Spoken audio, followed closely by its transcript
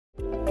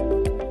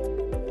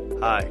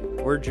Hi,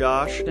 we're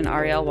Josh and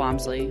Ariel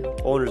Wamsley,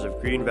 owners of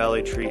Green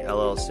Valley Tree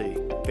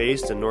LLC,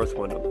 based in North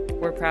Windham.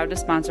 We're proud to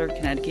sponsor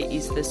Connecticut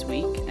East This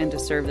Week and to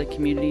serve the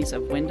communities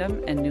of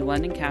Windham and New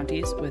London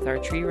counties with our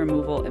tree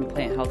removal and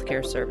plant health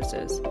care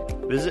services.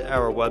 Visit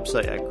our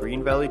website at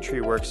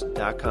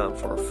greenvalleytreeworks.com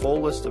for a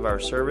full list of our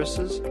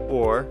services,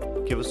 or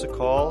give us a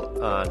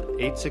call on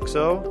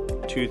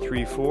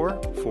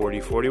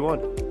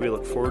 860-234-4041. We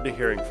look forward to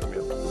hearing from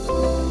you.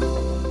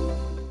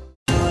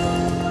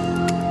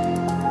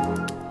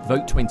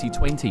 Vote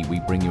 2020, we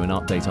bring you an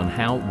update on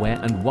how, where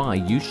and why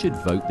you should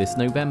vote this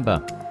November.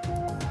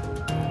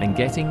 And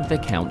getting the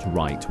count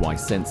right, why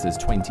Census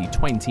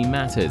 2020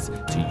 matters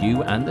to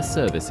you and the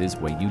services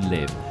where you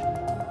live.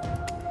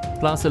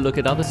 Plus a look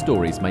at other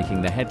stories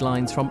making the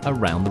headlines from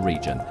around the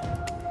region.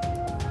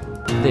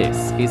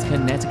 This is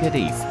Connecticut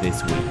East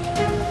This Week.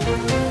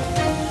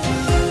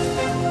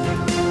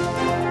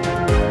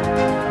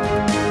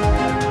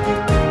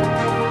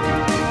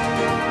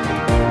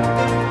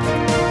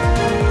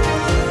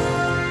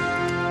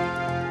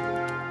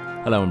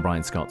 Hello, I'm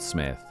Brian Scott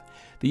Smith.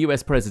 The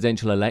US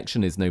presidential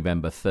election is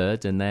November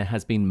 3rd, and there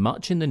has been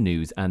much in the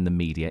news and the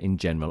media in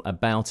general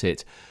about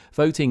it.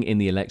 Voting in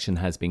the election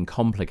has been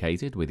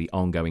complicated with the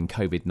ongoing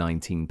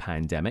COVID-19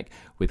 pandemic,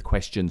 with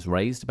questions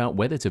raised about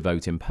whether to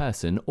vote in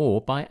person or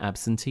by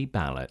absentee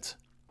ballot.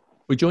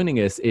 Well, joining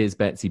us is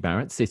Betsy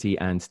Barrett, City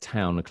and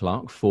Town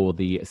Clerk for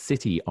the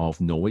City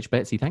of Norwich.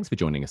 Betsy, thanks for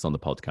joining us on the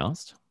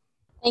podcast.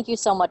 Thank you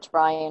so much,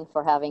 Brian,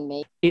 for having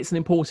me. It's an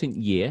important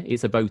year.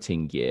 It's a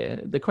voting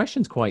year. The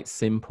question's quite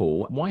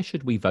simple. Why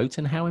should we vote,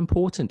 and how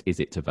important is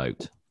it to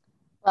vote?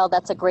 Well,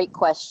 that's a great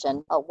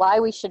question. Why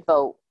we should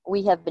vote.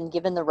 We have been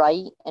given the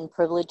right and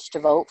privilege to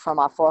vote from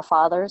our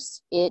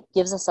forefathers. It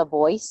gives us a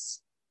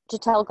voice to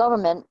tell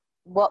government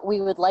what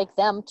we would like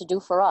them to do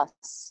for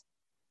us.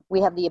 We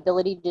have the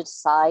ability to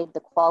decide the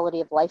quality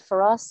of life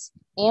for us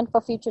and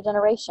for future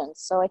generations.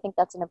 So I think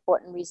that's an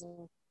important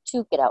reason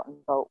to get out and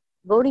vote.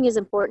 Voting is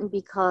important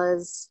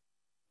because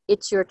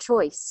it's your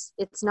choice.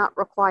 It's not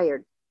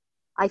required.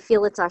 I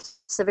feel it's our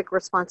civic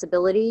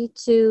responsibility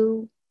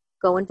to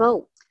go and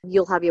vote.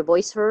 You'll have your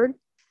voice heard.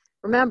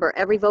 Remember,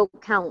 every vote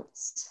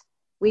counts.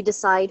 We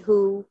decide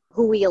who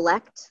we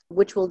elect,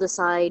 which will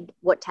decide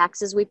what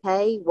taxes we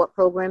pay, what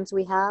programs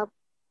we have,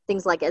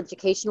 things like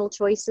educational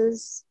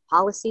choices,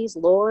 policies,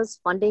 laws,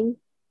 funding.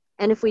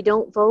 And if we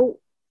don't vote,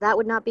 that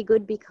would not be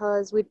good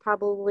because we'd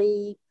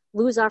probably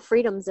lose our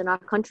freedoms in our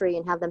country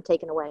and have them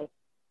taken away.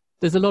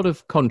 There's a lot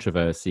of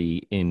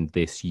controversy in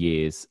this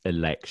year's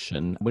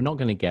election. We're not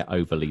going to get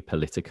overly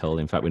political.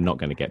 In fact, we're not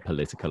going to get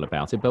political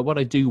about it. But what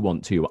I do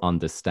want to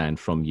understand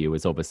from you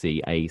as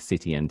obviously a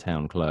city and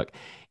town clerk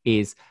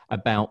is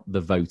about the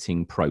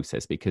voting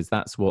process, because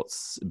that's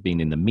what's been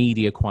in the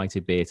media quite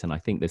a bit. And I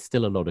think there's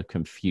still a lot of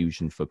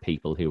confusion for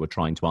people who are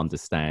trying to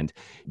understand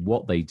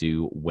what they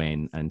do,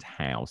 when and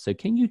how. So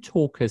can you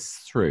talk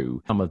us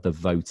through some of the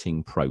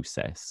voting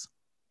process?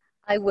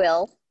 I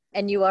will.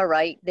 And you are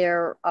right.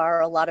 There are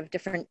a lot of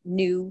different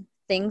new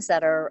things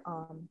that are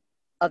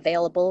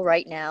available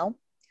right now.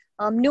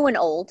 New and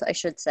old, I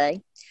should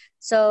say.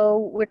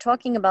 So we're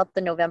talking about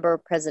the November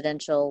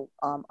presidential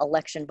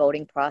election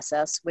voting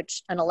process,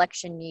 which an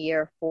election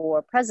year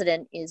for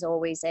president is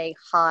always a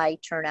high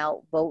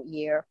turnout vote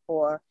year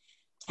for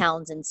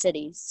towns and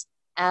cities.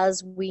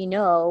 As we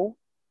know,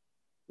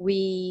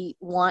 we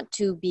want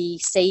to be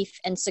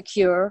safe and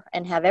secure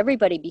and have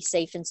everybody be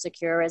safe and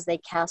secure as they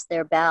cast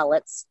their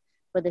ballots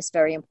for this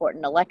very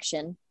important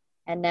election.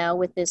 And now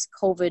with this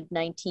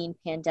COVID-19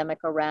 pandemic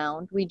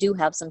around, we do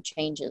have some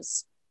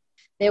changes.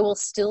 There will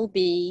still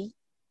be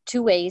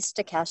two ways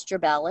to cast your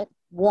ballot.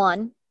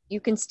 One, you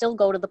can still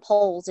go to the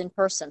polls in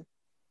person.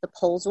 The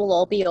polls will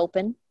all be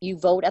open. You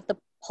vote at the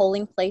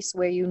polling place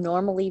where you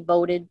normally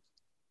voted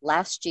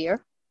last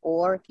year,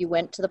 or if you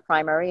went to the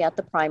primary, at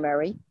the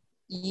primary.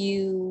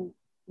 You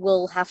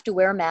will have to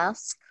wear a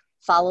mask,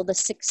 follow the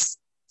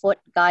 6-foot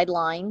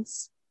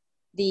guidelines.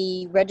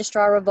 The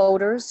registrar of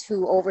voters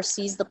who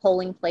oversees the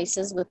polling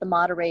places with the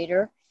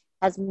moderator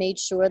has made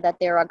sure that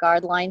there are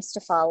guidelines to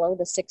follow.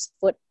 The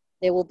 6-foot,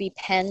 there will be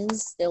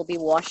pens, they'll be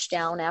washed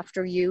down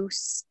after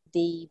use.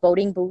 The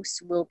voting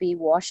booths will be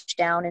washed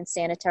down and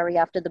sanitary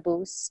after the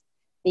booths.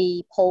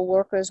 The poll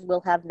workers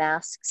will have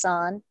masks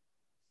on,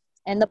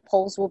 and the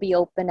polls will be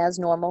open as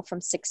normal from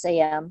 6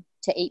 a.m.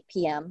 to 8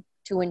 p.m.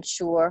 to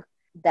ensure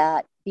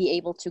that be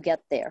able to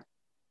get there.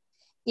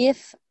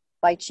 If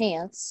by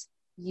chance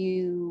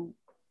you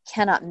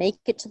cannot make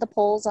it to the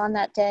polls on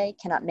that day,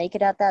 cannot make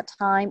it at that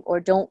time, or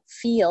don't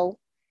feel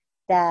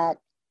that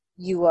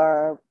you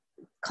are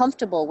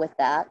comfortable with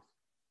that.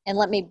 And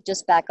let me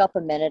just back up a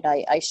minute.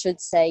 I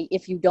should say,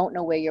 if you don't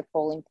know where your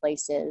polling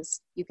place is,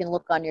 you can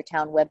look on your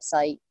town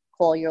website,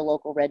 call your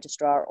local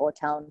registrar or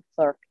town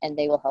clerk, and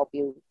they will help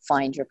you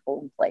find your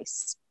polling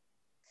place.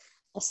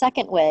 The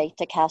second way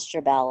to cast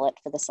your ballot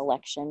for this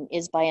election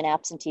is by an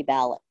absentee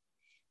ballot.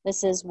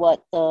 This is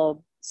what the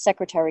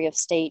Secretary of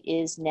State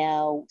is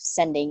now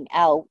sending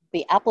out.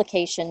 The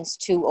applications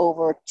to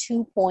over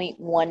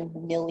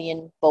 2.1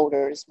 million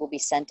voters will be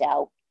sent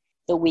out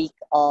the week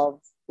of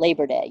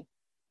Labor Day.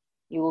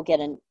 You will get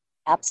an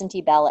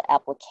absentee ballot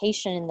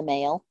application in the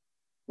mail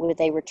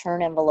with a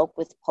return envelope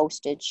with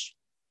postage.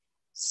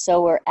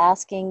 So we're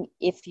asking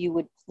if you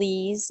would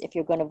please, if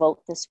you're going to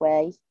vote this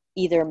way,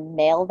 either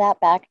mail that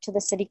back to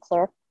the city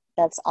clerk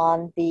that's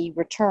on the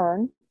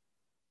return,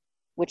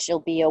 which will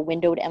be a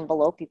windowed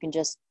envelope. You can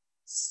just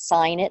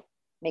sign it,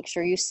 make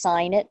sure you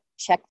sign it,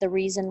 check the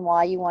reason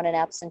why you want an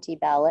absentee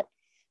ballot,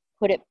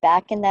 put it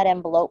back in that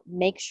envelope,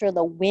 make sure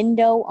the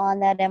window on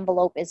that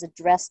envelope is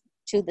addressed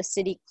to the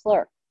city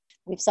clerk.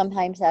 We've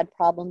sometimes had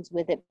problems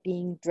with it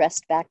being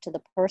addressed back to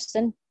the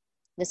person.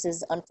 This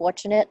is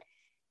unfortunate.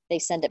 They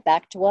send it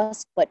back to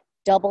us, but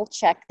double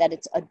check that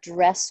it's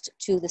addressed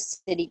to the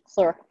city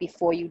clerk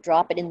before you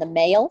drop it in the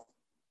mail.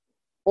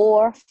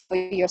 Or for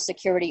your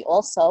security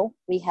also,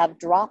 we have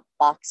drop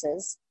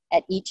boxes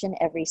at each and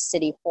every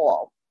city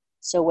hall.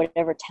 So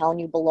whatever town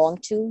you belong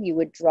to, you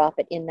would drop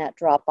it in that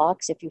drop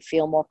box if you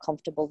feel more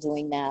comfortable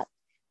doing that.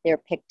 They're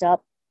picked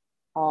up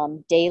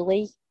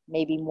daily,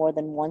 maybe more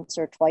than once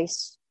or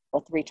twice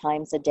or 3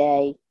 times a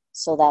day.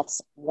 So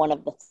that's one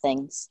of the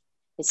things,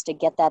 is to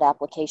get that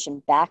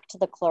application back to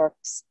the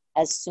clerks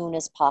as soon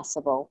as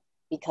possible,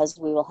 because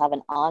we will have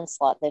an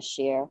onslaught this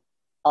year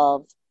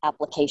of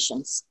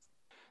applications.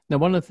 Now,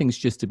 one of the things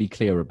just to be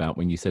clear about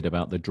when you said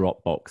about the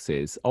drop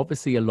boxes,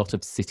 obviously a lot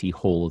of city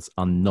halls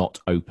are not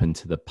open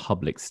to the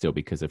public still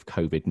because of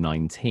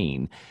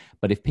COVID-19.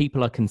 But if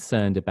people are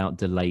concerned about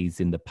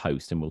delays in the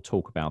post, and we'll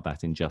talk about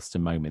that in just a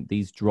moment,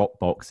 these drop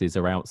boxes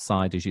are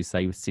outside, as you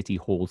say, with city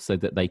halls so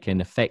that they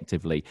can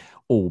effectively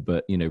all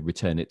but,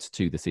 return it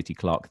to the city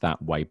clerk that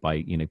way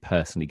by,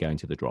 personally going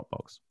to the drop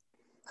box.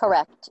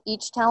 Correct.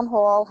 Each town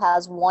hall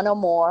has one or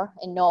more.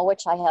 In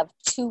Norwich, I have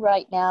 2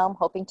 right now. I'm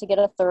hoping to get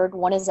a 3rd.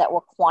 One is at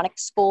Waquanic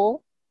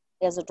School.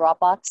 There's a drop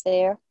box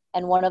there.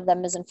 And one of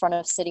them is in front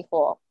of City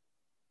Hall.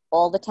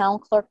 All the town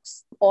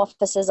clerks'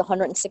 offices,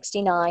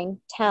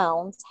 169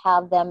 towns,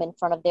 have them in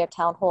front of their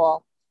town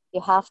hall. You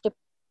have to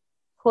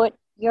put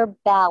your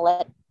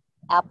ballot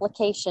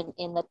application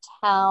in the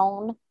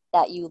town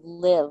that you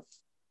live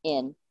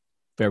in.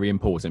 Very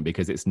important,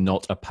 because it's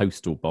not a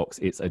postal box,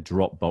 it's a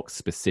drop box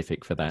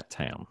specific for that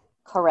town.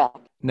 Correct.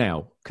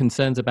 Now,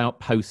 concerns about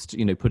post,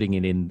 putting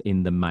it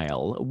in the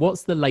mail.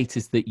 What's the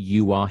latest that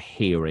you are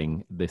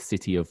hearing the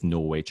City of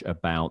Norwich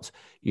about,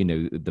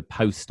 the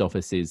post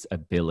office's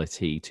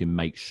ability to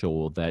make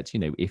sure that,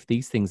 if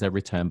these things are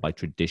returned by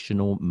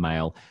traditional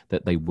mail,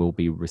 that they will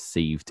be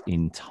received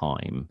in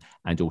time?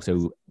 And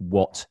also,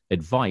 what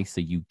advice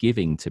are you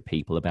giving to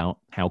people about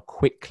how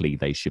quickly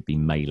they should be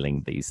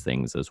mailing these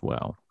things as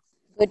well?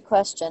 Good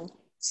question.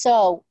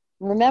 So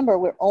remember,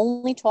 we're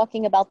only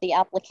talking about the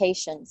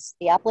applications.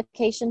 The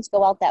applications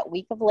go out that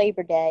week of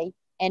Labor Day,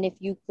 and if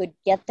you could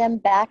get them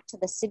back to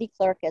the city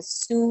clerk as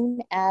soon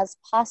as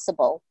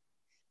possible,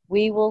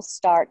 we will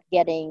start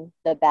getting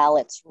the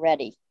ballots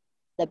ready.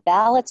 The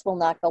ballots will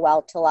not go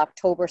out till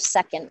October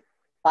 2nd.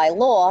 By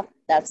law,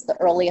 that's the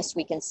earliest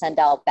we can send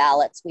out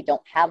ballots. We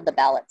don't have the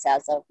ballots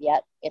as of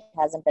yet. It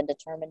hasn't been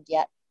determined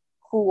yet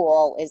who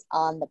all is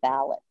on the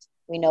ballot.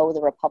 We know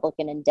the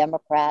Republican and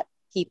Democrat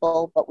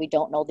people, but we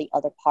don't know the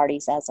other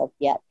parties as of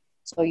yet.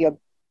 So your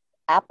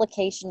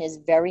application is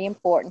very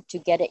important to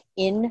get it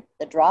in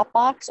the drop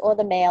box or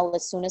the mail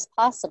as soon as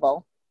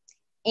possible.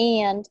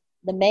 And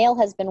the mail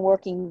has been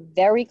working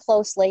very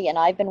closely, and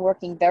I've been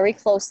working very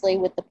closely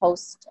with the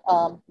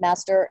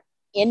postmaster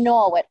in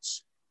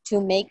Norwich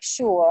to make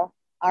sure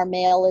our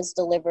mail is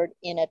delivered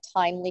in a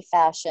timely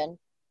fashion,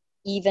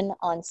 even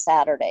on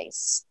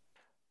Saturdays.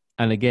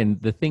 And again,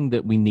 the thing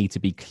that we need to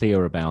be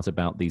clear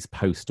about these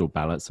postal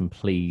ballots, and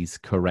please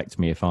correct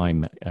me if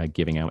I'm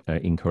giving out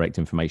incorrect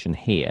information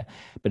here,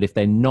 but if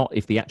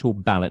the actual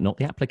ballot, not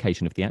the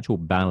application, if the actual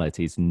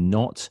ballot is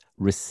not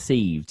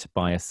received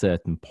by a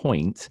certain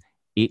point,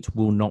 it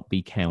will not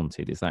be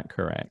counted. Is that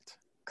correct?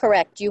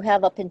 Correct. You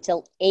have up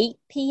until 8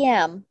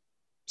 p.m.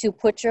 to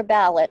put your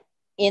ballot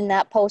in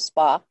that post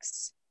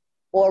box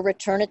or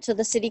return it to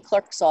the city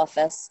clerk's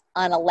office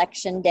on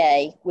election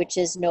day, which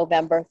is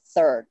November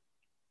 3rd.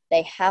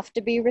 They have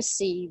to be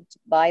received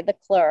by the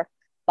clerk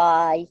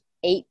by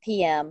 8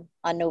 p.m.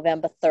 on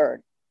November 3rd.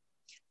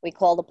 We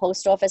call the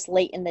post office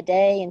late in the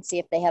day and see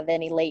if they have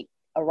any late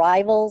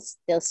arrivals.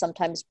 They'll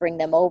sometimes bring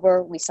them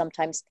over. We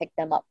sometimes pick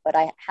them up, but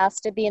it has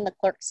to be in the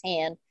clerk's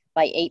hand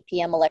by 8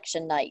 p.m.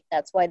 election night.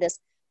 That's why this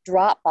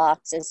drop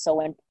box is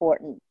so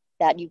important,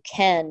 that you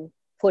can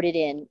put it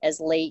in as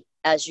late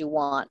as you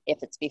want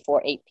if it's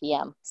before 8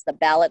 p.m. So the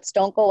ballots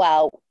don't go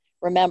out,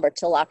 remember,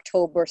 till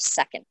October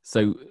 2nd.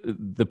 So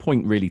the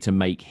point really to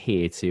make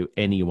here to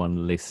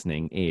anyone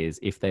listening is,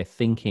 if they're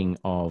thinking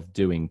of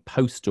doing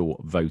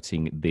postal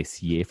voting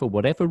this year for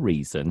whatever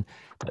reason,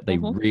 that they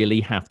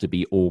really have to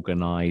be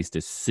organized.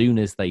 As soon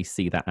as they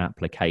see that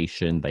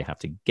application, they have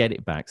to get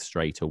it back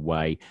straight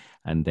away.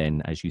 And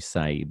then, as you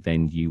say,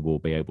 then you will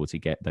be able to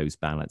get those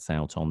ballots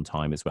out on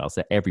time as well.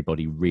 So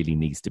everybody really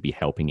needs to be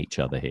helping each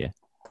other here.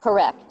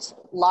 Correct.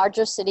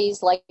 Larger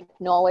cities like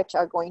Norwich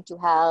are going to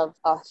have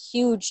a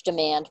huge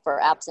demand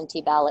for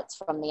absentee ballots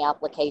from the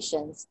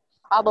applications.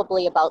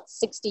 Probably about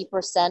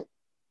 60%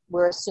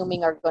 we're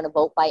assuming are going to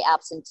vote by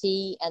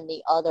absentee, and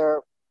the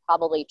other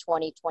probably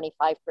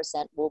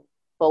 20-25% will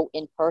vote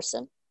in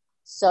person.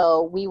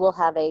 So we will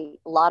have a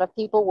lot of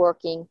people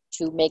working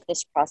to make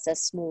this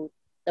process smooth.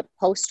 The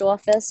post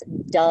office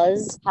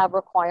does have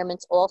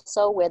requirements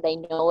also where they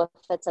know if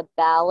it's a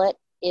ballot,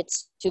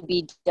 it's to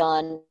be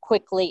done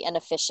quickly and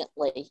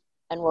efficiently.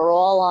 And we're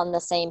all on the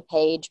same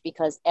page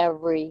because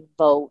every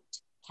vote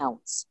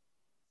counts.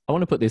 I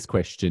want to put this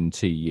question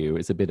to you.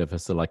 It's a bit of a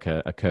sort of like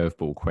a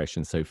curveball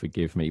question, so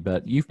forgive me,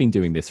 but you've been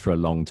doing this for a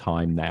long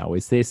time now.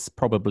 Is this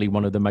probably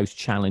one of the most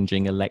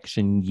challenging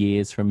election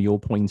years from your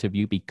point of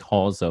view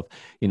because of,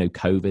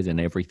 COVID and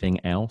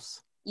everything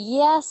else?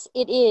 Yes,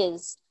 it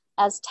is.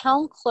 As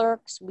town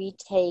clerks, we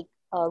take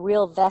a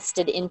real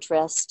vested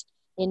interest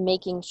in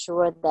making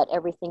sure that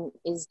everything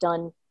is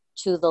done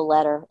to the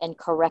letter and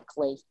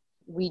correctly.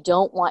 We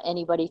don't want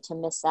anybody to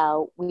miss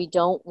out. We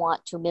don't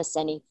want to miss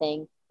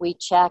anything. We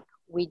check,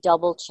 we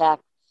double check,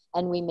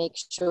 and we make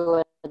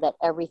sure that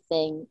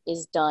everything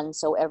is done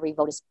so every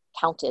vote is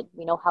counted.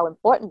 We know how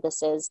important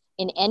this is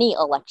in any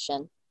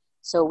election.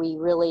 So we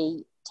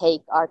really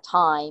take our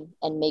time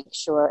and make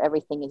sure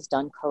everything is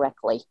done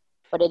correctly.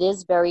 But it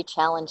is very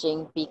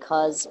challenging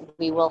because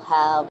we will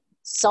have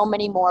so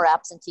many more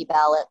absentee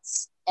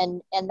ballots.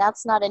 And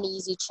that's not an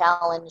easy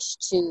challenge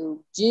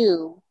to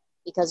do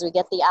because we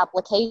get the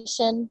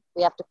application,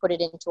 we have to put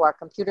it into our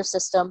computer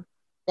system,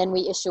 then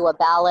we issue a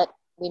ballot,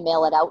 we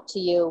mail it out to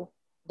you,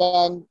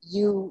 then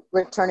you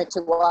return it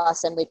to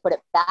us and we put it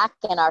back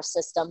in our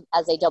system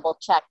as a double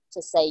check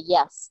to say,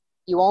 yes,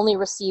 you only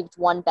received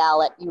one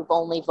ballot, you've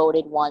only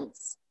voted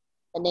once.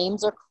 The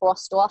names are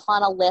crossed off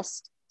on a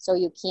list, so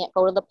you can't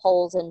go to the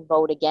polls and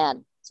vote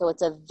again. So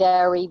it's a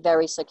very,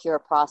 very secure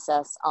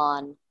process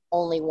on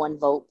only one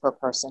vote per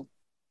person.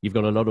 You've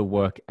got a lot of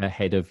work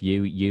ahead of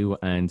you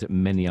and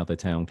many other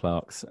town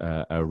clerks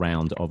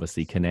around,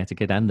 obviously,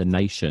 Connecticut and the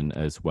nation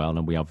as well.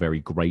 And we are very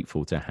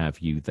grateful to have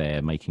you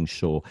there, making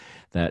sure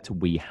that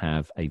we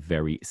have a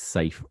very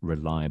safe,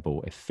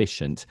 reliable,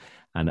 efficient,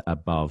 and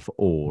above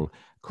all,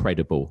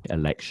 credible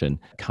election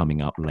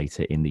coming up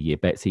later in the year.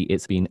 Betsy,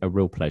 it's been a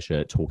real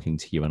pleasure talking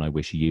to you, and I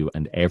wish you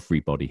and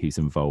everybody who's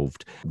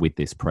involved with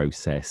this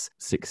process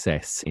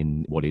success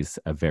in what is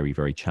a very,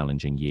 very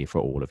challenging year for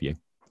all of you.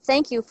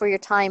 Thank you for your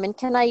time. And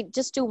can I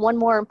just do one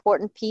more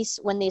important piece?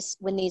 When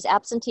these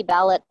absentee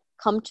ballot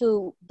come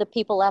to the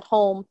people at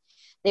home,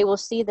 they will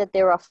see that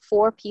there are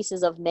 4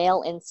 pieces of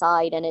mail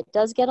inside, and it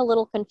does get a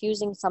little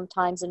confusing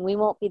sometimes, and we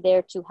won't be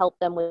there to help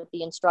them with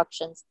the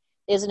instructions.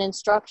 There's an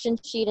instruction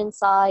sheet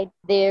inside.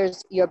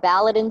 There's your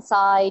ballot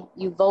inside.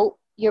 You vote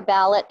your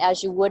ballot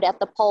as you would at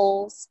the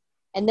polls.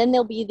 And then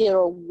there'll be either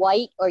a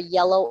white or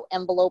yellow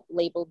envelope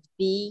labeled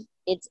B.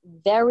 It's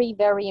very,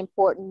 very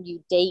important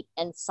you date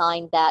and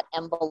sign that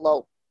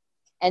envelope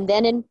and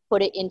then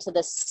put it into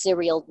the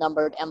serial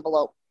numbered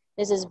envelope.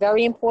 This is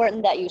very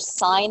important that you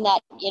sign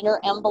that inner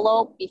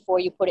envelope before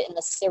you put it in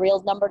the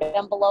serial numbered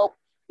envelope,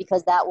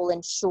 because that will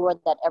ensure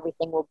that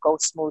everything will go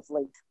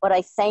smoothly. But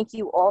I thank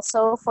you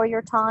also for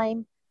your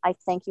time. I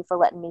thank you for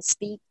letting me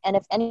speak. And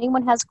if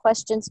anyone has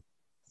questions,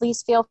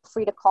 please feel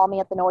free to call me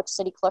at the Norwich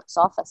City Clerk's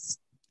office.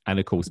 And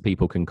of course,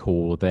 people can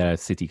call their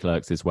city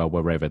clerks as well,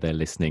 wherever they're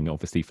listening,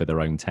 obviously for their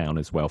own town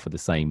as well, for the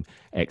same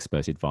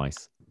expert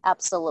advice.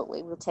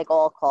 Absolutely. We'll take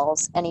all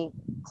calls. Any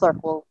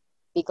clerk will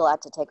be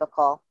glad to take a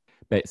call.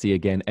 Betsy,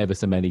 again, ever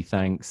so many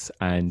thanks.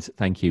 And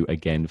thank you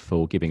again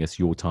for giving us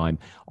your time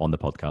on the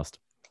podcast.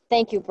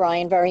 Thank you,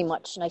 Brian, very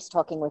much. Nice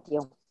talking with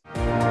you.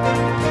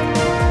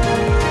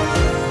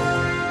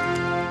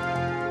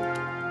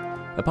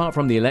 Apart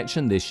from the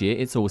election this year,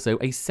 it's also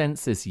a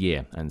census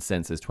year, and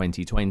Census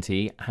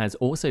 2020 has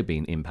also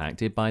been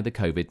impacted by the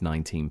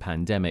COVID-19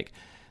 pandemic.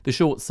 The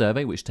short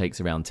survey, which takes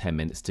around 10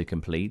 minutes to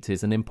complete,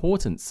 is an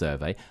important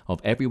survey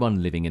of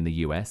everyone living in the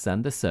US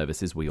and the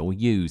services we all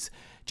use.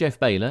 Jeff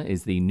Baylor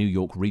is the New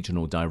York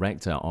Regional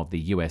Director of the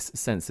US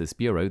Census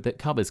Bureau that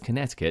covers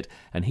Connecticut,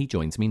 and he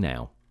joins me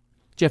now.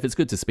 Jeff, it's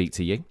good to speak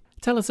to you.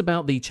 Tell us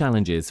about the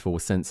challenges for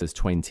Census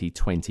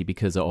 2020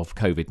 because of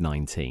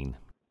COVID-19.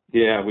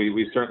 Yeah,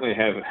 we certainly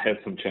have had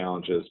some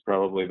challenges,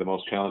 probably the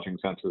most challenging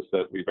census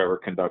that we've ever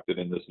conducted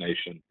in this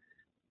nation.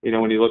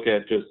 When you look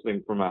at just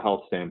things from a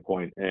health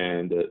standpoint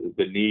and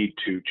the need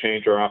to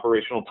change our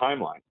operational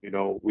timeline,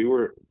 we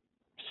were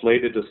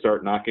slated to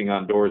start knocking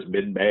on doors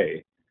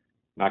mid-May,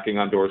 knocking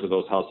on doors of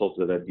those households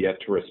that had yet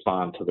to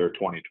respond to their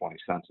 2020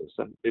 census.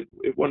 And it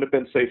wouldn't have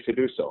been safe to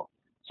do so.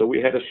 So we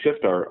had to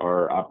shift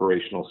our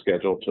operational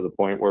schedule to the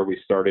point where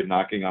we started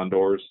knocking on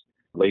doors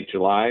late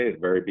July, at the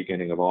very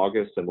beginning of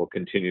August, and we'll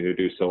continue to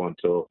do so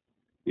until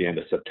the end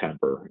of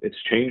September. It's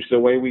changed the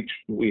way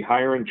we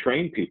hire and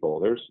train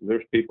people.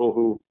 There's people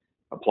who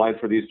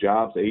applied for these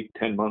jobs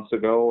 8-10 months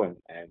ago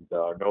and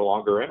are no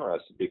longer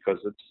interested because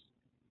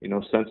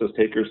it's, census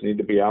takers need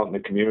to be out in the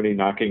community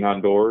knocking on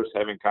doors,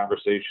 having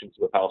conversations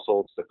with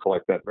households to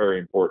collect that very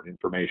important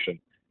information.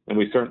 And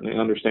we certainly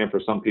understand for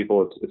some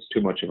people it's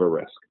too much of a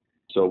risk.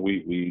 So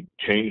we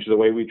changed the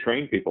way we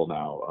train people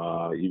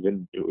now,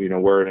 even,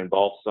 where it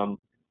involves some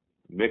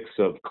mix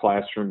of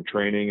classroom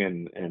training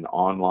and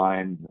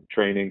online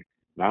training.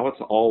 Now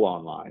it's all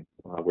online.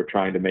 We're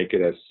trying to make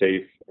it as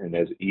safe and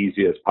as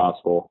easy as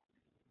possible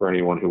for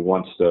anyone who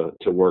wants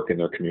to work in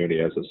their community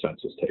as a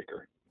census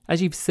taker.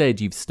 As you've said,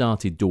 you've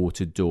started door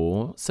to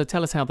door. So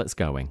tell us how that's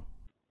going.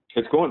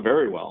 It's going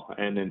very well.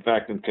 And in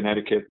fact, in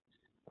Connecticut,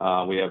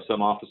 we have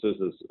some offices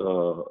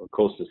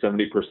close to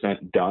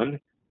 70% done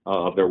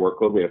of their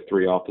workload. We have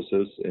 3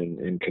 offices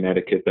in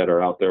Connecticut that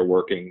are out there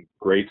working,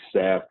 great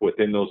staff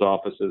within those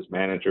offices,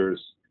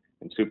 managers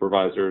and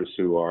supervisors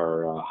who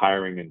are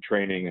hiring and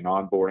training and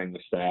onboarding the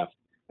staff,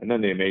 and then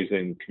the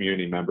amazing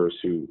community members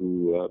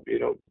who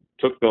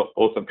took the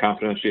oath of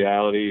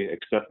confidentiality,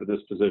 accepted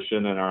this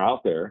position, and are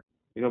out there,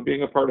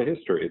 being a part of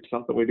history. It's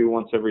something we do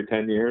once every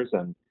 10 years,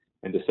 and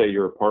to say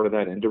you're a part of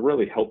that and to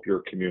really help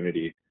your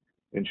community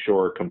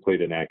ensure a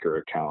complete and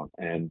accurate count.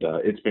 And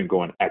it's been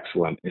going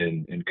excellent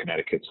in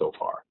Connecticut so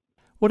far.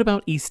 What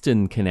about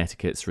Eastern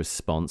Connecticut's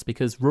response?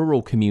 Because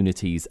rural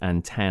communities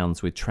and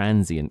towns with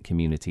transient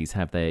communities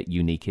have their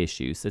unique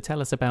issues. So tell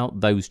us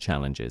about those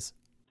challenges.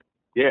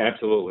 Yeah,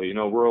 absolutely.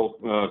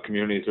 Rural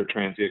communities or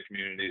transient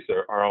communities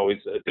are always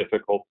a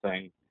difficult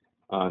thing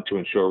to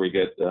ensure we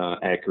get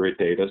accurate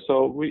data.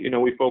 So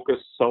we focus,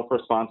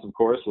 self-response, of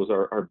course, was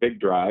our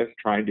big drive,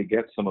 trying to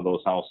get some of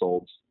those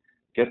households,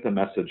 get the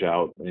message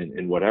out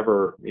in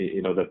whatever,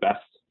 the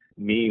best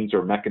means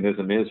or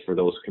mechanism is for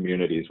those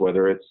communities,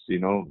 whether it's,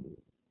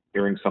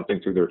 hearing something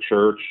through their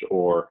church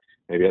or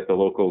maybe at the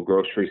local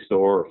grocery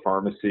store or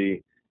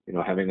pharmacy,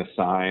 having a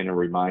sign, a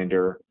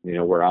reminder.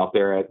 We're out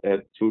there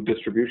at food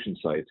distribution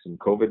sites and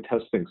COVID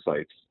testing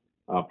sites,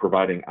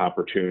 providing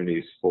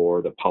opportunities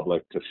for the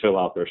public to fill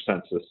out their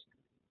census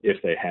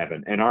if they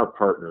haven't. And our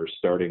partners,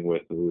 starting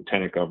with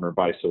Lieutenant Governor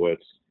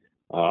Bysowitz,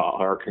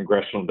 our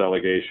congressional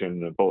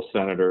delegation, both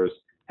senators,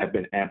 have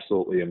been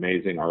absolutely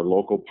amazing. Our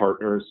local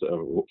partners,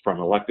 from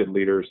elected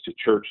leaders to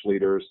church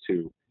leaders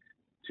to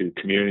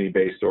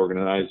community-based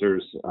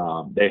organizers,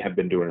 they have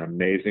been doing an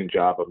amazing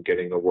job of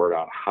getting the word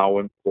out how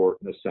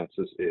important the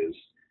census is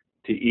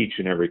to each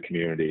and every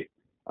community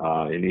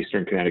in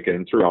Eastern Connecticut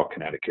and throughout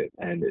Connecticut.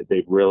 And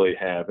they really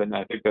have. And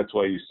I think that's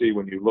why you see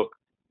when you look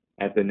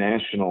at the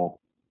national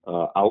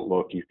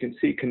outlook, you can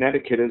see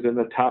Connecticut is in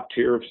the top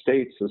tier of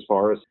states as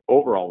far as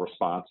overall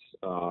response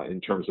in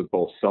terms of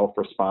both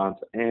self-response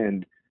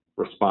and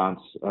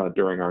response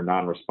during our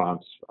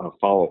non-response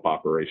follow-up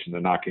operation, the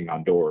knocking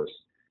on doors.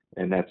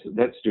 And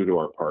that's due to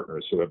our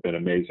partners who have been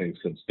amazing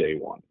since day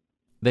one.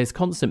 There's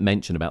constant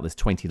mention about this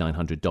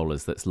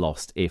 $2,900 that's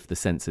lost if the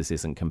census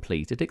isn't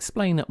completed.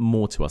 Explain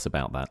more to us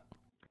about that.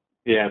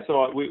 Yeah,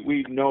 so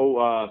we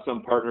know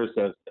some partners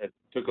have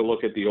took a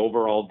look at the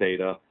overall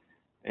data,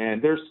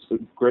 and there's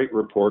great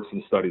reports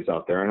and studies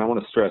out there. And I want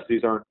to stress,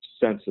 these aren't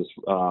census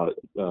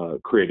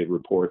created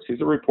reports. These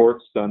are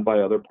reports done by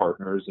other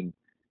partners and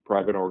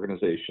private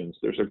organizations.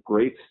 There's a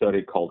great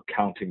study called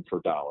Counting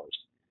for Dollars.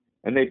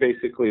 And they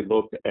basically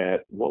looked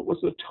at what was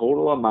the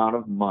total amount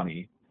of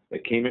money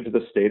that came into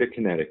the state of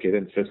Connecticut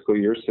in fiscal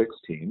year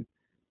 16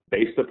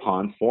 based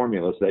upon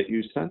formulas that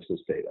use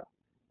census data.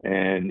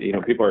 And,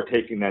 people are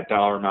taking that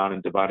dollar amount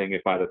and dividing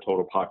it by the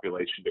total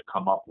population to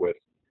come up with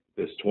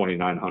this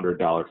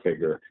 $2,900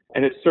 figure.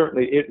 And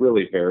it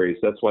really varies.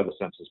 That's why the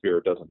Census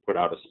Bureau doesn't put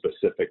out a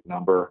specific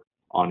number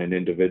on an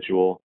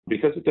individual,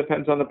 because it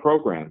depends on the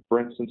program. For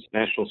instance,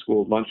 National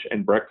School Lunch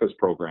and Breakfast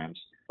programs,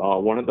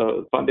 one of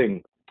the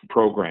funding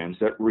programs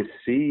that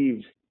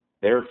receive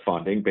their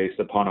funding based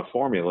upon a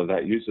formula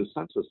that uses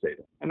census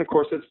data. And of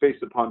course, it's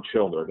based upon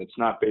children. It's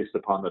not based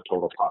upon the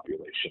total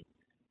population.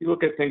 You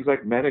look at things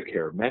like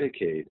Medicare,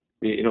 Medicaid,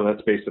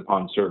 that's based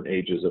upon certain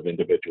ages of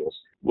individuals.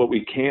 What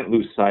we can't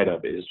lose sight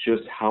of is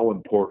just how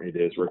important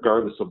it is,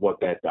 regardless of what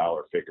that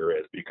dollar figure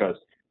is, because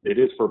it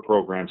is for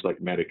programs like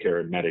Medicare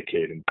and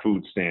Medicaid and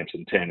food stamps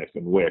and TANF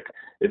and WIC.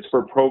 It's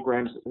for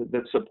programs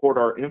that support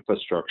our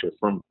infrastructure,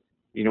 from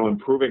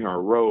improving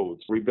our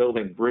roads,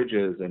 rebuilding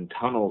bridges and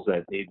tunnels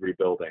that need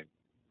rebuilding.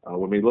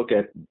 When we look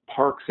at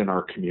parks in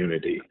our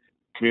community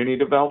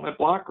development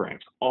block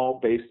grants, all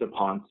based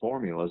upon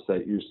formulas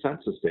that use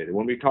census data.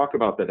 When we talk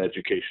about that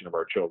education of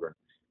our children,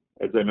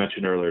 as I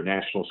mentioned earlier,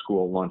 National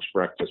School Lunch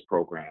Breakfast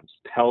programs,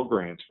 Pell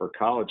Grants for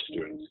college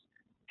students,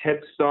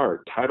 Head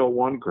Start,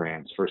 Title I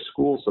grants for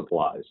school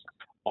supplies,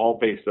 all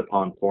based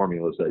upon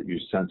formulas that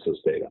use census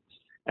data.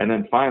 And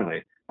then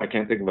finally, I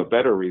can't think of a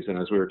better reason,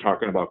 as we were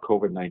talking about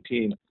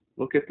COVID-19,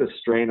 look at the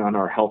strain on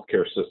our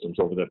healthcare systems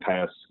over the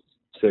past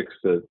 6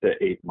 to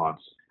 8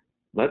 months.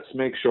 Let's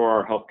make sure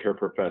our healthcare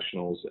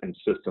professionals and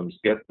systems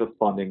get the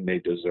funding they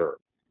deserve,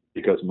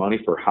 because money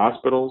for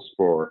hospitals,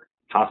 for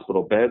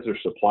hospital beds or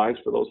supplies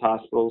for those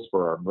hospitals,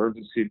 for our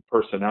emergency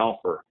personnel,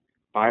 for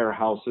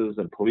firehouses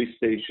and police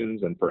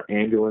stations, and for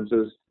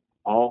ambulances,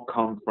 all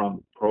come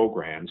from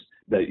programs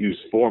that use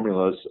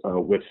formulas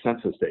with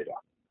census data.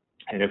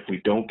 And if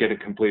we don't get a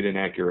complete and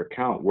accurate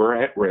count,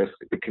 we're at risk,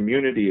 the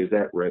community is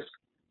at risk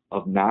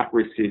of not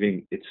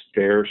receiving its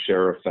fair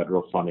share of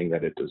federal funding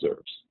that it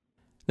deserves.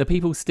 Now,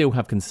 people still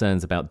have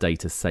concerns about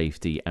data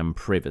safety and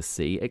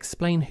privacy.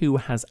 Explain who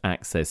has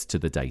access to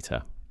the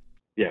data.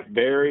 Yeah,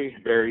 very,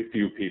 very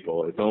few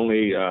people. It's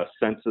only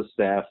census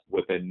staff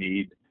with a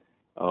need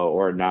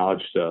or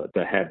knowledge to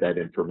have that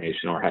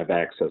information or have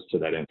access to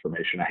that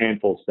information. A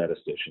handful of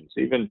statisticians.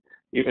 Even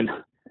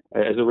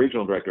as a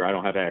regional director, I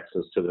don't have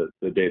access to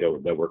the data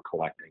that we're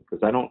collecting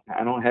because I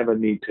don't have a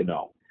need to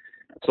know.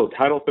 So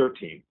Title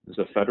 13 is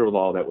a federal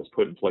law that was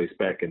put in place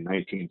back in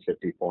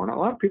 1954, and a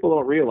lot of people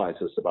don't realize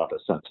this about the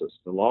census.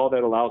 The law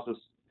that allows us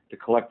to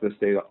collect this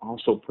data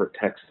also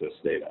protects this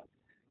data.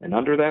 And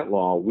under that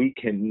law, we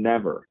can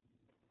never,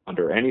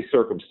 under any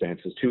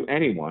circumstances, to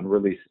anyone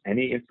release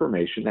any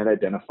information that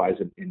identifies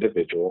an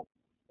individual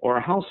or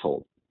a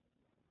household.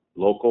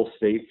 Local,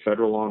 state,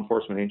 federal law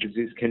enforcement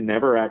agencies can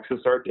never access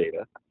our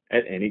data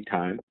at any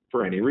time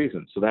for any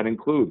reason. So that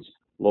includes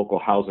local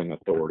housing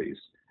authorities,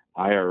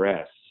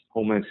 IRS,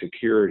 Homeland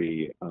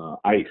Security,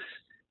 ICE.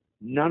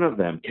 None of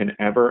them can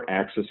ever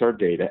access our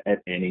data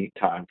at any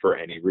time for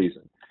any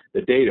reason.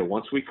 The data,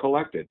 once we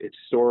collect it, it's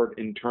stored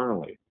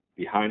internally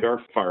behind our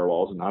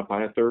firewalls and not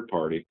by a third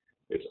party.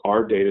 It's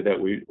our data that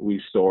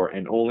we store,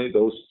 and only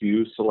those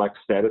few select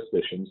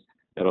statisticians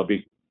that'll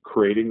be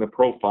creating the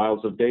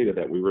profiles of data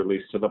that we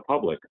release to the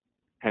public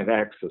have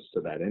access to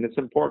that. And it's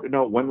important to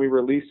know when we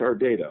release our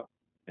data,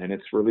 and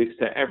it's released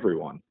to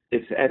everyone,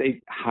 it's at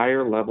a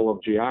higher level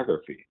of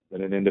geography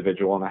than an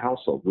individual in a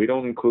household. We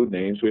don't include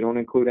names, we don't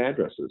include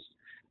addresses.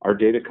 Our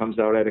data comes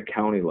out at a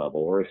county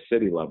level or a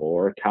city level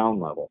or a town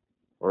level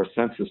or a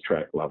census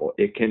tract level.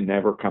 It can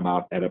never come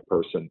out at a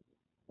person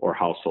or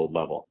household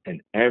level.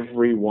 And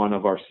every one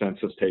of our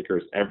census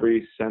takers,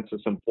 every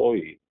census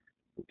employee,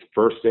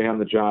 first day on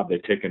the job, they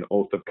take an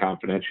oath of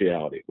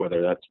confidentiality, whether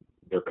that's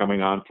they're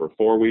coming on for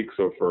 4 weeks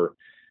or for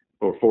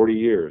 40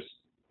 years.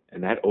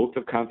 And that oath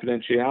of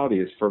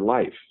confidentiality is for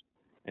life.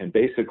 And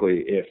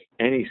basically, if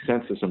any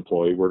census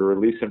employee were to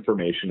release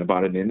information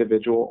about an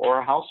individual or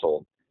a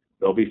household,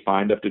 they'll be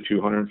fined up to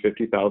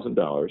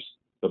 $250,000.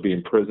 They'll be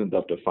imprisoned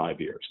up to 5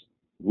 years.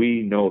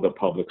 We know the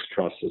public's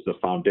trust is the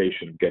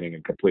foundation of getting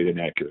a complete and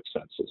accurate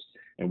census,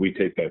 and we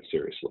take that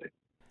seriously.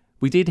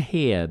 We did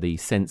hear the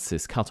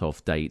census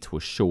cutoff date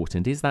was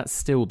shortened. Is that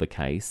still the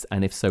case?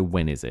 And if so,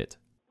 when is it?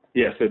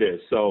 Yes, it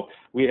is. So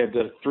we had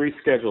 3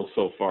 schedules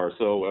so far.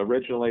 So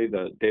originally,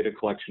 the data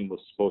collection was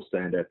supposed to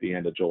end at the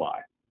end of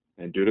July.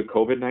 And due to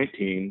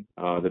COVID-19,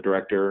 the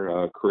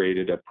director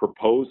created a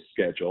proposed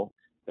schedule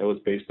that was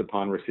based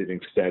upon receiving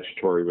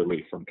statutory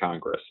relief from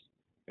Congress.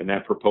 And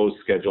that proposed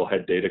schedule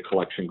had data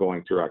collection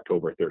going through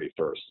October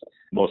 31st.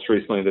 Most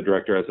recently, the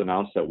director has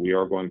announced that we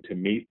are going to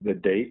meet the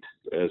date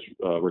as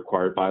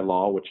required by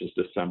law, which is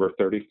December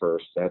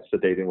 31st. That's the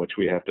date in which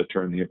we have to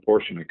turn the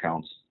apportionment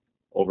accounts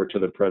over to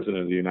the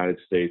President of the United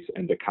States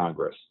and to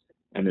Congress.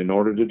 And in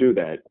order to do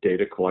that,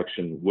 data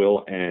collection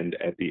will end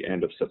at the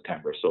end of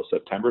September. So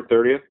September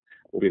 30th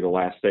will be the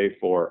last day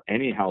for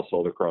any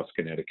household across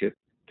Connecticut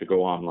to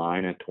go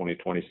online at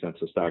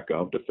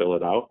 2020census.gov to fill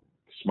it out.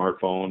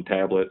 Smartphone,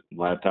 tablet,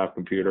 laptop,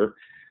 computer.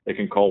 They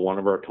can call one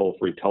of our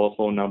toll-free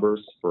telephone numbers.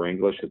 For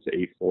English, it's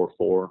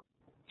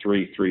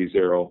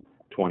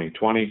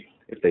 844-330-2020.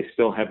 If they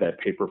still have that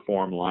paper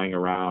form lying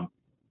around,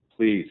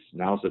 please,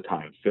 now's the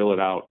time. Fill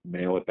it out,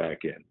 mail it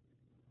back in.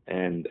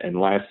 And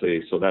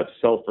lastly, so that's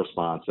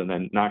self-response, and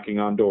then knocking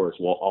on doors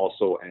will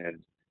also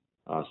end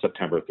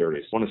September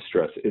 30th. I want to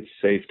stress, it's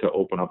safe to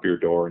open up your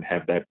door and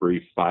have that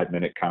brief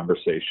 5-minute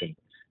conversation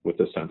with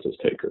the census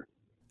taker.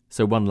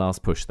 So one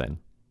last push then.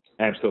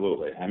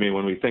 Absolutely. I mean,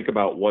 when we think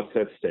about what's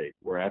at stake,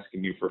 we're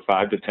asking you for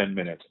 5 to 10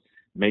 minutes.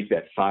 Make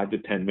that 5 to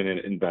 10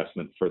 minute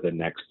investment for the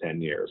next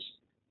 10 years.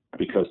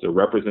 Because the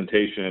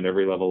representation at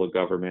every level of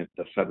government,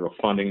 the federal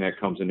funding that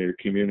comes into your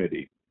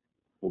community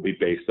will be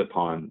based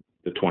upon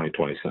the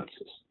 2020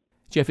 census.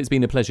 Jeff, it's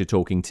been a pleasure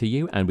talking to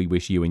you, and we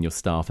wish you and your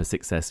staff a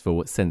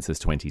successful Census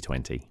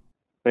 2020.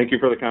 Thank you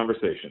for the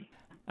conversation.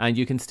 And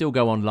you can still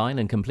go online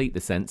and complete the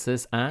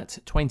census at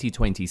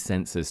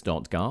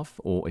 2020census.gov,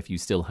 or if you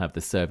still have the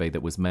survey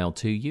that was mailed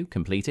to you,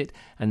 complete it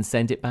and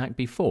send it back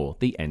before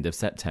the end of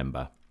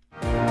September.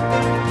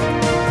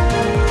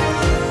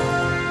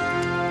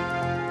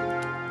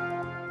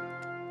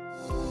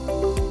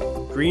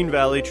 Green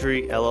Valley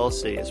Tree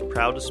LLC is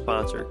proud to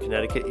sponsor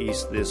Connecticut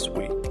East this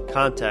week.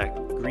 Contact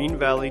Green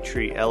Valley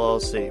Tree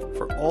LLC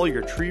for all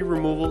your tree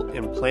removal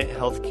and plant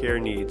health care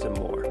needs and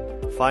more.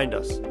 Find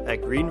us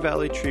at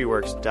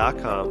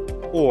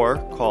greenvalleytreeworks.com or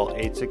call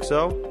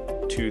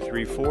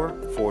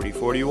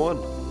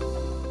 860-234-4041.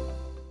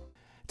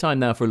 Time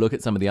now for a look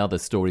at some of the other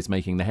stories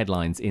making the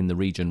headlines in the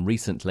region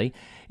recently.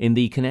 In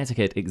the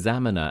Connecticut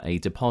Examiner, a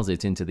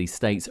deposit into the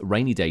state's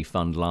rainy day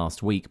fund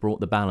last week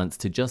brought the balance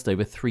to just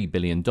over $3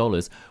 billion,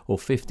 or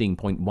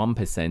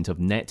 15.1% of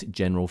net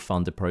general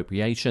fund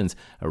appropriations,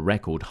 a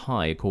record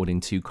high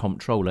according to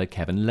Comptroller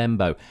Kevin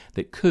Lembo,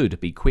 that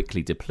could be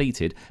quickly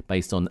depleted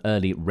based on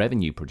early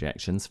revenue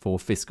projections for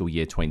fiscal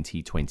year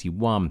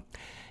 2021.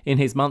 In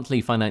his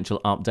monthly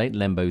financial update,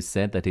 Lembo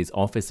said that his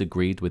office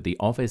agreed with the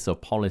Office of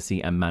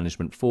Policy and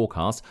Management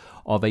forecast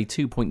of a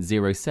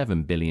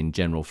 $2.07 billion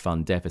general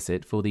fund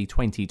deficit for the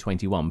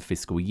 2021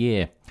 fiscal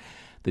year.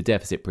 The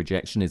deficit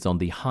projection is on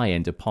the high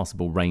end of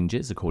possible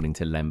ranges, according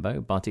to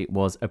Lembo, but it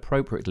was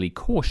appropriately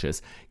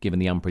cautious given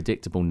the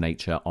unpredictable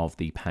nature of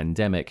the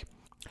pandemic.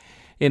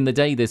 In the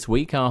day this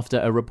week, after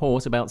a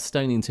report about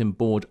Stonington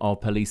Board of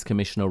Police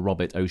Commissioner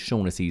Robert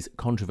O'Shaughnessy's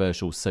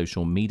controversial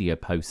social media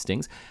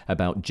postings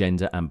about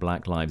gender and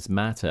Black Lives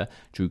Matter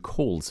drew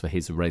calls for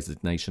his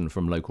resignation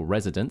from local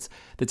residents,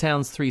 the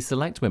town's 3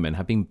 select women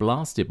have been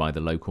blasted by the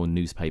local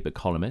newspaper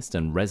columnist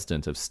and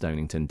resident of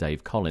Stonington,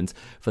 Dave Collins,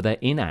 for their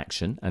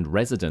inaction, and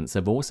residents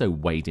have also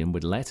weighed in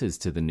with letters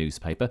to the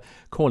newspaper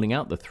calling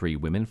out the 3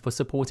 women for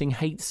supporting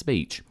hate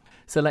speech.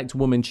 Select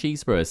woman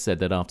Cheeseborough said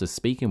that after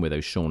speaking with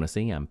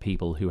O'Shaughnessy and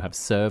people who have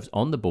served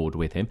on the board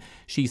with him,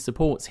 she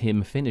supports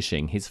him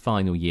finishing his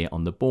final year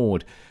on the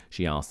board.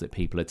 She asked that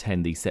people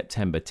attend the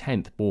September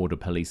 10th Board of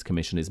Police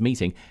Commissioners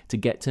meeting to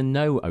get to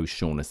know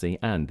O'Shaughnessy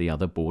and the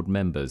other board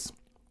members.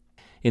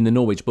 In the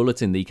Norwich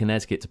Bulletin, the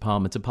Connecticut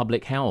Department of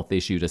Public Health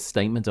issued a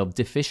statement of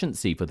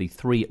deficiency for the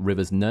Three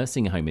Rivers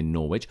nursing home in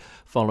Norwich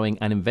following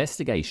an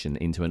investigation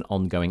into an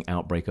ongoing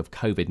outbreak of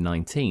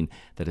COVID-19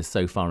 that has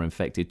so far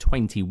infected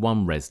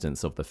 21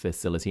 residents of the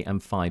facility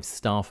and 5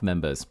 staff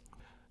members.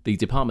 The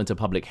Department of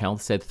Public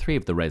Health said 3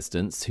 of the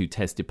residents who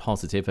tested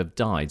positive have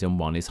died and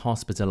 1 is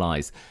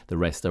hospitalised. The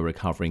rest are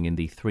recovering in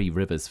the Three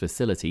Rivers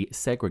facility,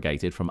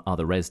 segregated from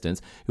other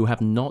residents who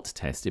have not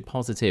tested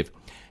positive.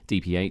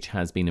 DPH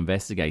has been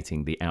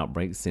investigating the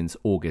outbreak since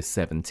August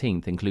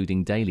 17th,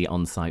 including daily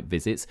on-site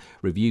visits,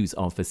 reviews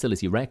of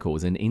facility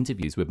records and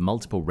interviews with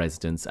multiple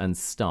residents and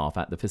staff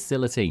at the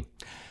facility.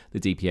 The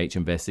DPH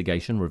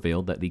investigation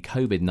revealed that the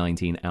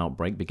COVID-19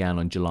 outbreak began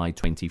on July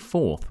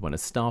 24th when a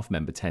staff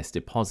member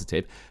tested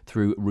positive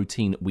through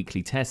routine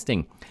weekly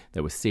testing.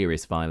 There were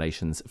serious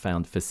violations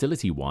found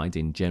facility-wide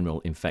in general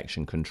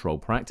infection control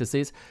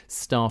practices,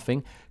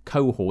 staffing,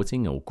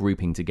 cohorting or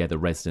grouping together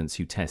residents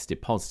who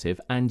tested positive,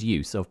 and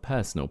use of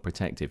personal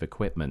protective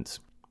equipment.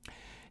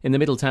 In the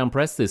Middletown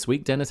press this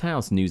week, Dennis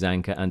House, news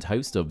anchor and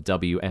host of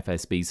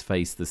WFSB's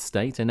Face the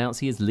State, announced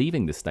he is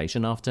leaving the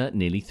station after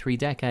nearly 3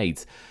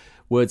 decades.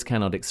 Words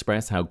cannot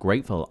express how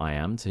grateful I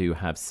am to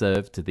have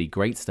served the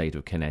great state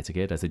of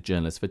Connecticut as a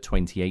journalist for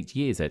 28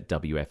 years at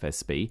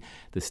WFSB.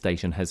 The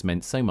station has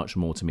meant so much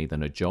more to me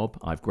than a job.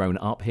 I've grown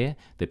up here.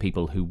 The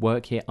people who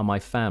work here are my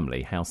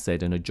family, House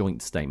said in a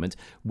joint statement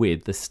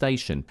with the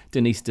station.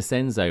 Denise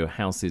DeCenzo,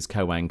 House's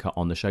co-anchor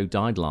on the show,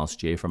 died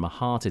last year from a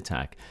heart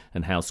attack,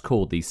 and House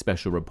called the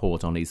special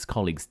report on his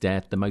colleague's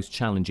death the most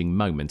challenging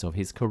moment of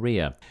his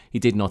career. He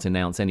did not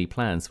announce any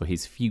plans for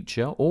his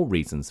future or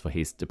reasons for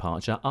his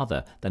departure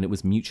other than it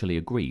was mutually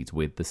agreed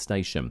with the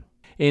station.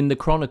 In the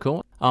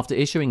Chronicle, after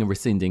issuing and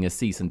rescinding a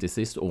cease and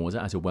desist order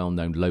at a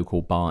well-known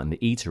local bar and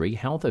eatery,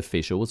 health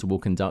officials will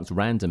conduct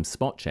random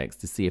spot checks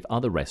to see if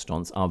other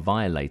restaurants are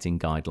violating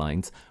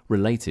guidelines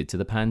related to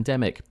the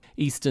pandemic.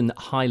 Eastern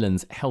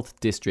Highlands Health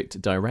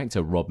District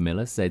Director Rob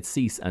Miller said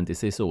cease and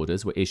desist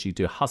orders were issued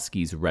to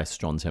Husky's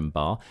Restaurant and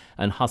Bar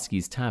and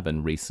Husky's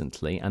Tavern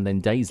recently and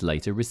then days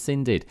later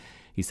rescinded.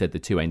 He said the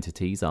 2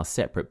 entities are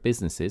separate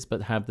businesses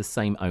but have the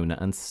same owner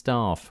and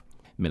staff.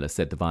 Miller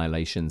said the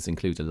violations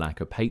include a lack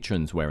of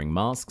patrons wearing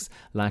masks,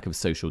 lack of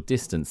social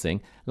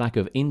distancing, lack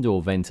of indoor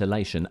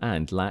ventilation,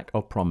 and lack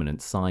of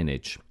prominent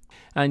signage.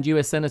 And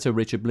US Senator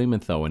Richard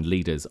Blumenthal and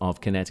leaders of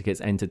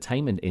Connecticut's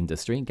entertainment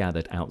industry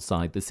gathered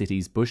outside the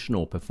city's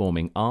Bushnell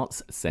Performing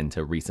Arts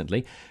Center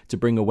recently to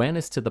bring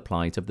awareness to the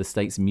plight of the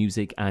state's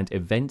music and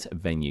event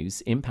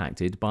venues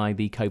impacted by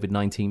the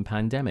COVID-19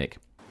 pandemic.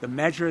 The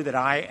measure that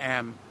I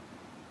am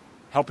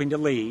helping to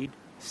lead,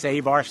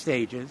 Save Our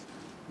Stages,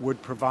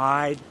 would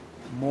provide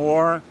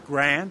more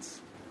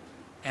grants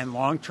and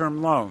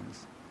long-term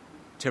loans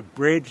to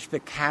bridge the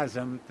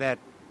chasm that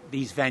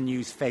these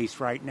venues face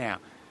right now.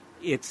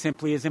 It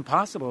simply is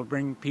impossible to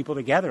bring people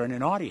together in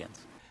an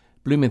audience.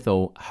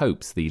 Blumenthal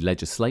hopes the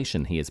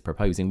legislation he is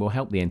proposing will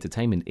help the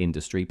entertainment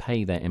industry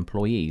pay their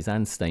employees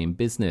and stay in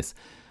business.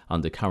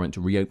 Under current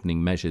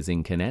reopening measures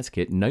in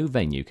Connecticut, no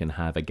venue can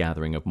have a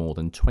gathering of more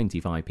than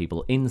 25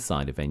 people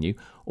inside a venue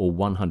or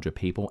 100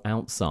 people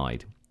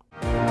outside.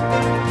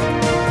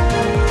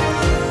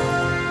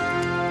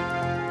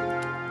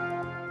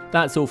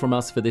 That's all from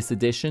us for this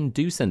edition.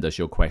 Do send us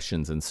your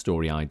questions and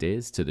story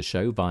ideas to the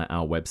show via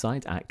our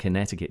website at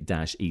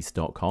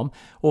connecticut-east.com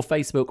or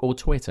Facebook or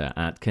Twitter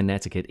at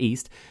Connecticut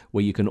East,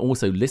 where you can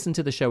also listen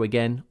to the show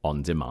again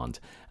on demand.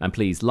 And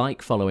please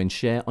like, follow and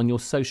share on your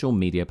social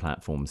media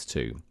platforms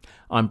too.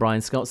 I'm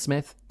Brian Scott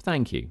Smith.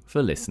 Thank you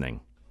for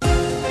listening.